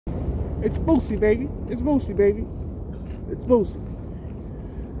It's Boosie, baby. It's Boosie, baby. It's Boosie.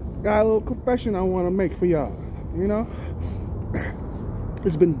 Got a little confession I want to make for y'all. You know,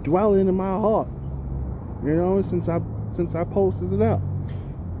 it's been dwelling in my heart. You know, since I posted it up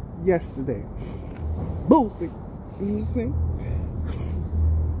yesterday. Boosie. You know what I'm saying?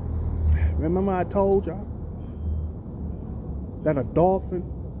 Remember I told y'all that a dolphin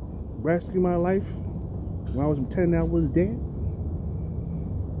rescued my life when I was pretending I was dead?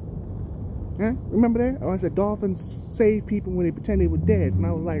 Huh? Remember that? I said dolphins save people when they pretend they were dead, and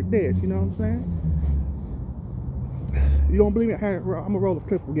I was like this, you know what I'm saying? You don't believe me? I'm gonna roll a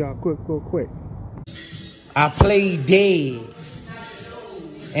clip with y'all quick. I played dead,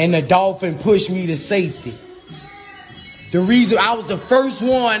 and the dolphin pushed me to safety. The reason I was the first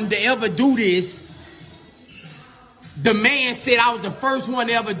one to ever do this, the man said I was the first one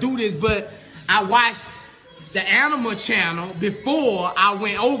to ever do this, but I watched the Animal Channel before I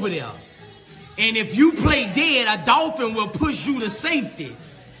went over there. And if you play dead, a dolphin will push you to safety.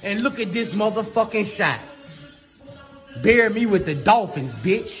 And look at this motherfucking shot. Bury me with the dolphins,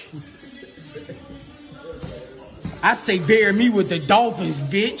 bitch. I say bury me with the dolphins,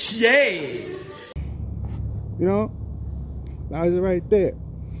 bitch. Yeah. You know, that was it right there.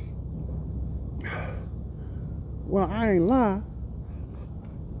 Well, I ain't lie.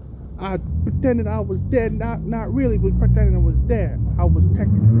 I pretended I was dead. Not really, but pretending I was dead. I was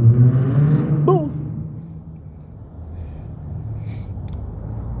technically Boosie.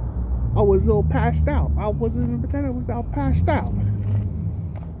 I was a little passed out. I wasn't even pretending I was passed out.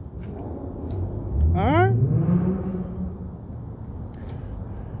 Alright?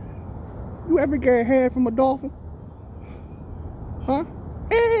 You ever get head from a dolphin? Huh?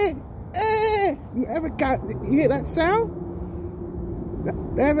 You ever you hear that sound?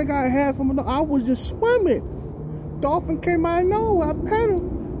 You ever got head from a dolphin? I was just swimming. Dolphin came out of nowhere. I pet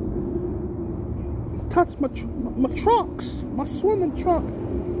him. Touched my trunks, my swimming trunk,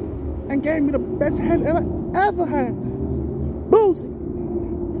 and gave me the best head I ever had. Boosie.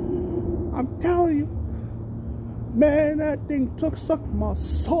 I'm telling you, man, that thing sucked my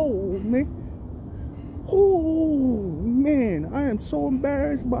soul, man. Oh man, I am so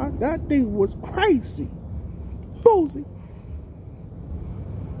embarrassed, but that thing was crazy. Boosie.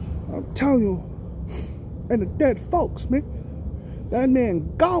 I'm telling you, and the dead folks, man. That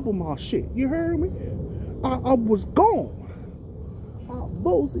man gobbled my shit. You heard me? I was gone.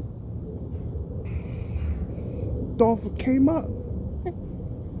 Boosie. Dolphin came up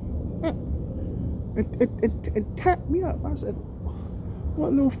and tapped me up. I said,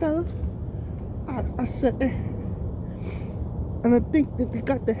 "What, little fellas?" I said, and I think that they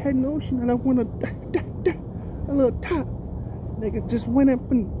got the head notion, and I want a little tap. Nigga just went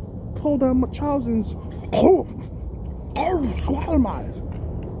up and pulled down my trousers. Oh, swallow my eyes.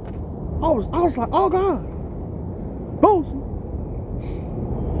 I was like, oh God, Boosie.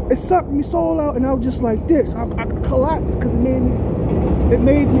 It sucked me soul out, and I was just like this. I collapsed because it made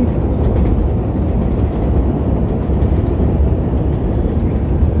me.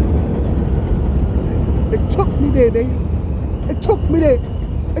 It took me there, baby. It took me there.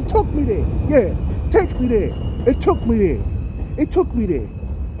 It took me there. Yeah, take me there. It took me there. It took me there.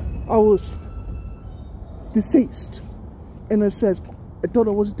 I was deceased, and it says I thought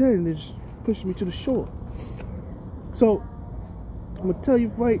I was dead, and it just pushed me to the shore. So I'm gonna tell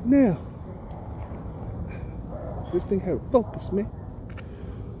you right now, this thing had focus, man.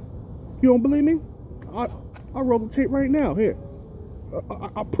 You don't believe me? I'll roll the tape right now. Here,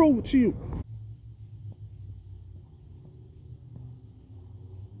 I'll prove it to you.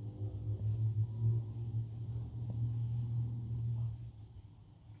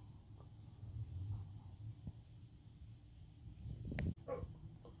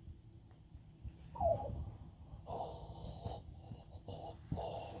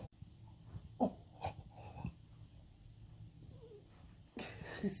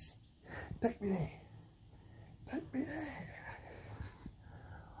 Take me there. Take me there.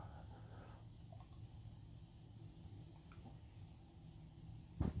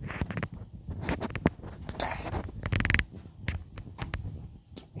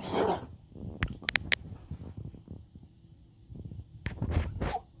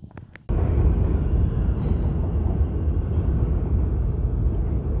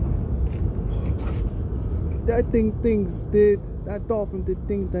 That dolphin did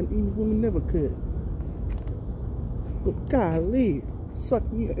things that any woman never could. But golly,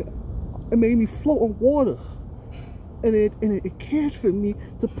 sucked me. It made me float on water, and it cared for me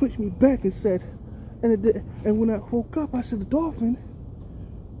to push me back and said, and when I woke up, I said, the dolphin.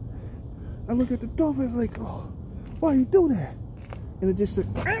 I looked at the dolphin, I was like, oh, why you do that? And it just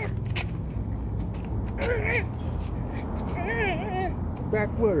said,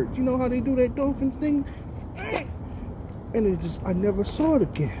 backwards. You know how they do that dolphin thing? And it just, I never saw it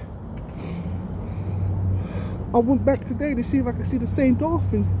again. I went back today to see if I could see the same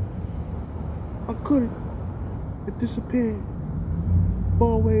dolphin. I couldn't. It disappeared.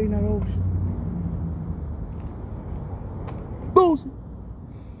 Far away in that ocean. Boosie!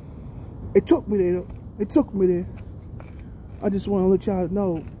 It took me there though. It took me there. I just want to let y'all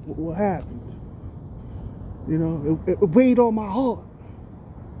know what happened. You know, it weighed on my heart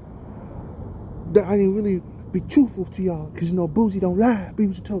that I didn't really be truthful to y'all. Because, you know, Boosie don't lie.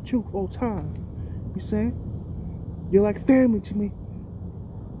 People should tell the truth all the time. You saying? You're like family to me.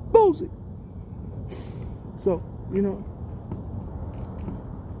 Boosie! So, you know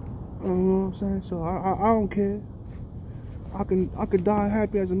what I'm saying? So, I don't care. I could die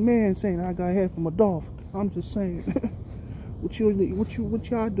happy as a man saying I got head from a dolphin. I'm just saying. What y'all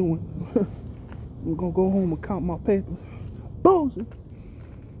doing? I'm gonna go home and count my paper. Boosie!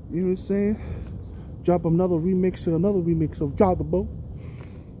 You know what I'm saying? Drop another remix of Drop the Boat.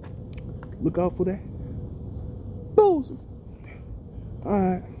 Look out for that. Boosie!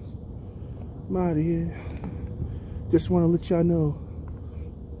 Alright. I'm out of here. Just want to let y'all know.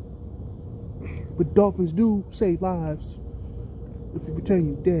 But dolphins do save lives. If you pretend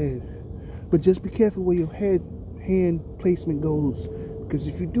you're dead. But just be careful where your hand placement goes. Because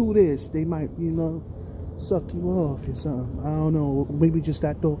if you do this, they might, you know, suck you off or something. I don't know. Maybe just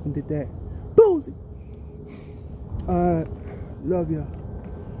that dolphin did that. Boosie! Alright. Love ya.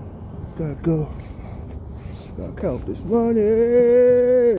 Gotta go. Gotta count this money.